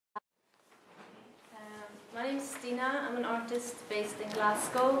name's Stina. I'm an artist based in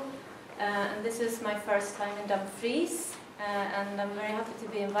Glasgow, and this is my first time in Dumfries, and I'm very happy to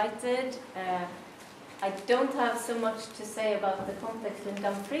be invited. I don't have so much to say about the context in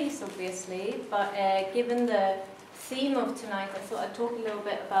Dumfries, obviously, but given the theme of tonight, I thought I'd talk a little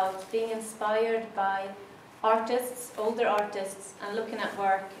bit about being inspired by artists, older artists, and looking at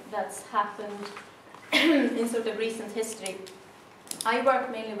work that's happened in sort of recent history. I work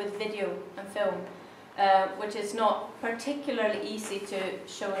mainly with video and film, which is not particularly easy to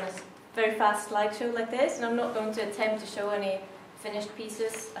show in a very fast slideshow like this, and I'm not going to attempt to show any finished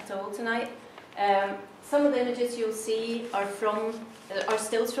pieces at all tonight. Some of the images you'll see are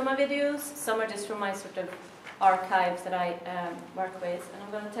stills from my videos, some are just from my sort of archives that I work with, and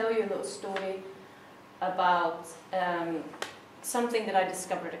I'm going to tell you a little story about something that I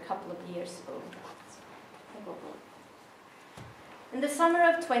discovered a couple of years ago. In the summer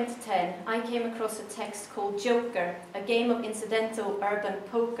of 2010, I came across a text called Joker, a game of incidental urban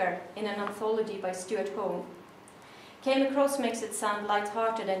poker in an anthology by Stuart Home. Came across makes it sound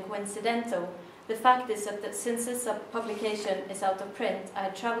light-hearted and coincidental. The fact is that since this publication is out of print, I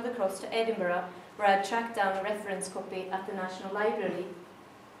had travelled across to Edinburgh, where I had tracked down a reference copy at the National Library.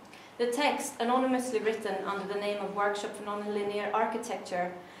 The text, anonymously written under the name of Workshop for Nonlinear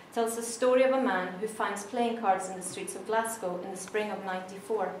Architecture, tells the story of a man who finds playing cards in the streets of Glasgow in the spring of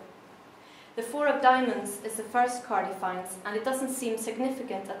 '94. The 4 of diamonds is the first card he finds, and it doesn't seem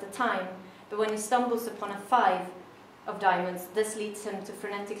significant at the time, but when he stumbles upon a 5 of diamonds, this leads him to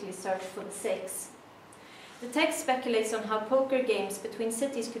frenetically search for the 6. The text speculates on how poker games between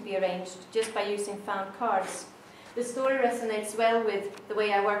cities could be arranged just by using found cards. The story resonates well with the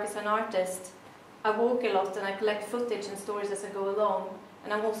way I work as an artist. I walk a lot and I collect footage and stories as I go along,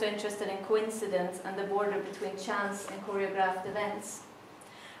 and I'm also interested in coincidence and the border between chance and choreographed events.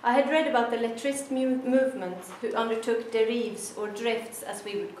 I had read about the lettrist movement, who undertook derives, or drifts as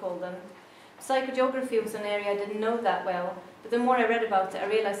we would call them. Psychogeography was an area I didn't know that well, but the more I read about it, I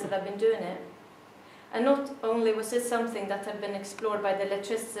realized that I've been doing it. And not only was this something that had been explored by the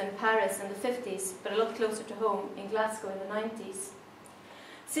lettrists in Paris in the 50s, but a lot closer to home in Glasgow in the 90s.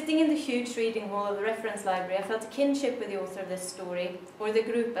 Sitting in the huge reading hall of the reference library, I felt a kinship with the author of this story, or the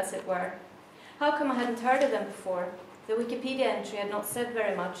group as it were. How come I hadn't heard of them before? The Wikipedia entry had not said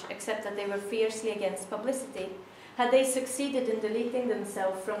very much, except that they were fiercely against publicity. Had they succeeded in deleting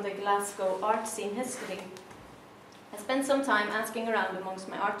themselves from the Glasgow art scene history? I spent some time asking around amongst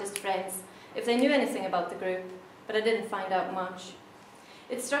my artist friends if they knew anything about the group, but I didn't find out much.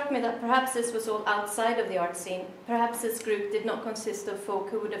 It struck me that perhaps this was all outside of the art scene. Perhaps this group did not consist of folk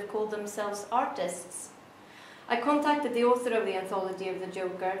who would have called themselves artists. I contacted the author of the anthology of the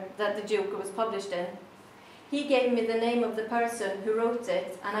Joker that the Joker was published in. He gave me the name of the person who wrote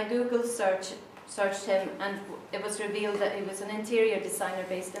it, and I Google searched him, and it was revealed that he was an interior designer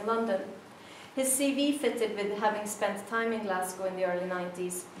based in London. His CV fitted with having spent time in Glasgow in the early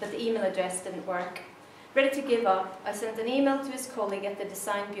 90s, but the email address didn't work. Ready to give up, I sent an email to his colleague at the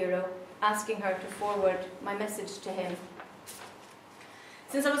design bureau, asking her to forward my message to him.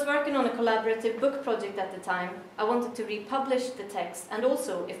 Since I was working on a collaborative book project at the time, I wanted to republish the text and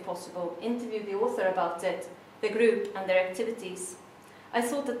also, if possible, interview the author about it, the group and their activities. I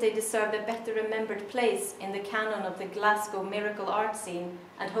thought that they deserved a better remembered place in the canon of the Glasgow miracle art scene,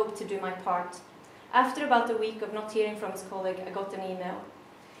 and hoped to do my part. After about a week of not hearing from his colleague, I got an email.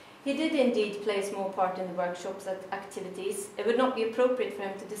 He did indeed play a small part in the workshop's activities. It would not be appropriate for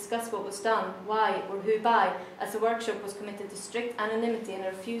him to discuss what was done, why, or who by, as the workshop was committed to strict anonymity and a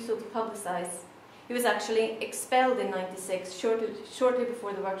refusal to publicise. He was actually expelled in '96, shortly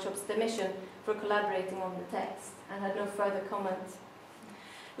before the workshop's demission, for collaborating on the text, and had no further comment.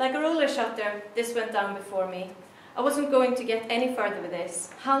 Like a roller shutter, this went down before me. I wasn't going to get any further with this.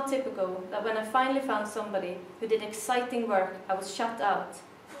 How typical that when I finally found somebody who did exciting work, I was shut out.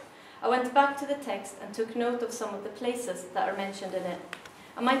 I went back to the text and took note of some of the places that are mentioned in it.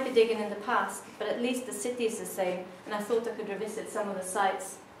 I might be digging in the past, but at least the city is the same, and I thought I could revisit some of the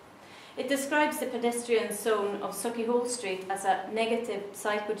sites. It describes the pedestrian zone of Sauchiehall Street as a negative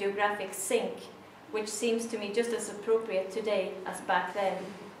psychogeographic sink, which seems to me just as appropriate today as back then.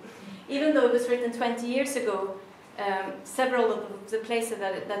 Even though it was written 20 years ago, several of the places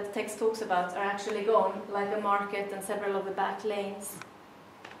that the text talks about are actually gone, like a market and several of the back lanes.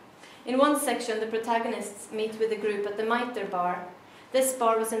 In one section, the protagonists meet with the group at the Mitre bar. This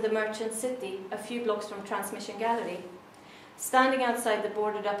bar was in the Merchant City, a few blocks from Transmission Gallery. Standing outside the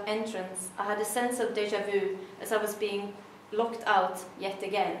boarded-up entrance, I had a sense of déjà vu as I was being locked out yet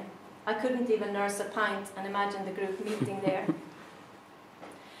again. I couldn't even nurse a pint and imagine the group meeting there.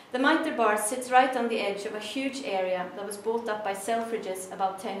 The Mitre Bar sits right on the edge of a huge area that was bought up by Selfridges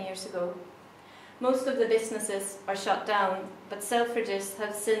about 10 years ago. Most of the businesses are shut down, but Selfridges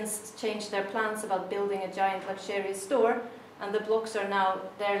have since changed their plans about building a giant luxurious store, and the blocks are now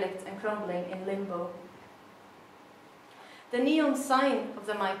derelict and crumbling in limbo. The neon sign of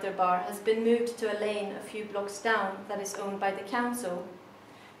the Mitre Bar has been moved to a lane a few blocks down that is owned by the council.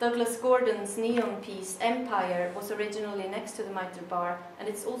 Douglas Gordon's neon piece, Empire, was originally next to the Mitre Bar, and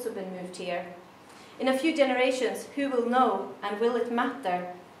it's also been moved here. In a few generations, who will know, and will it matter,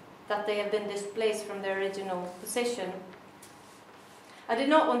 that they have been displaced from their original position? I did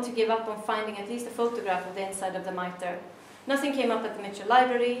not want to give up on finding at least a photograph of the inside of the Mitre. Nothing came up at the Mitchell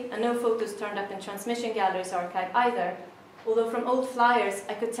Library, and no photos turned up in Transmission Gallery's archive either, although from old flyers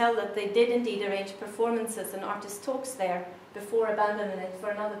I could tell that they did indeed arrange performances and artist talks there before abandoning it for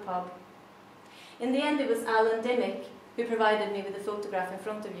another pub. In the end, it was Alan Dimmick who provided me with the photograph in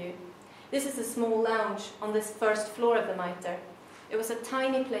front of you. This is a small lounge on this first floor of the Mitre. It was a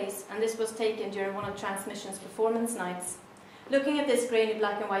tiny place, and this was taken during one of Transmission's performance nights. Looking at this grainy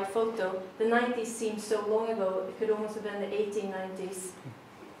black and white photo, the 90s seemed so long ago, it could almost have been the 1890s.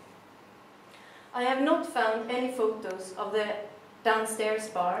 I have not found any photos of the downstairs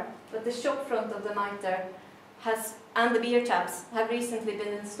bar, but the shop front of the Mitre and the beer taps have recently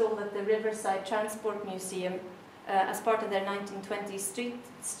been installed at the Riverside Transport Museum as part of their 1920s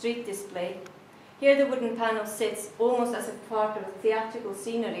street display. Here the wooden panel sits almost as a part of theatrical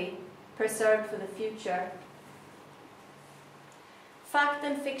scenery, preserved for the future. Fact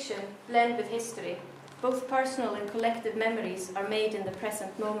and fiction blend with history. Both personal and collective memories are made in the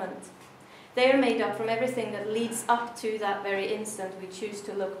present moment. They are made up from everything that leads up to that very instant we choose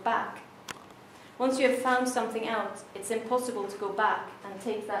to look back. Once you have found something out, it's impossible to go back and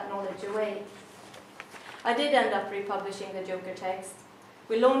take that knowledge away. I did end up republishing the Joker text.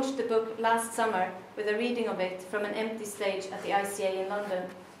 We launched the book last summer with a reading of it from an empty stage at the ICA in London.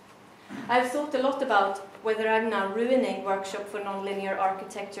 I've thought a lot about whether I'm now ruining Workshop for Nonlinear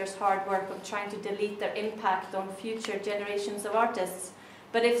Architecture's hard work of trying to delete their impact on future generations of artists,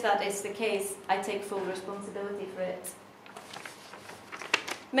 but if that is the case, I take full responsibility for it.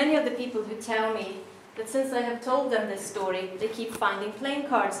 Many of the people who tell me that since I have told them this story, they keep finding playing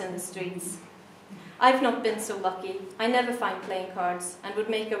cards in the streets. I've not been so lucky. I never find playing cards and would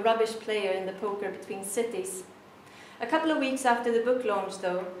make a rubbish player in the poker between cities. A couple of weeks after the book launch,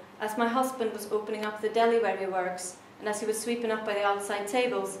 though, as my husband was opening up the deli where he works, and as he was sweeping up by the outside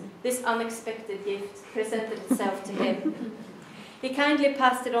tables, this unexpected gift presented itself to him. He kindly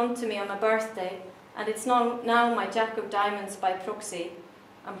passed it on to me on my birthday, and it's now my Jack of Diamonds by proxy.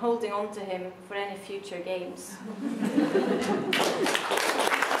 I'm holding on to him for any future games.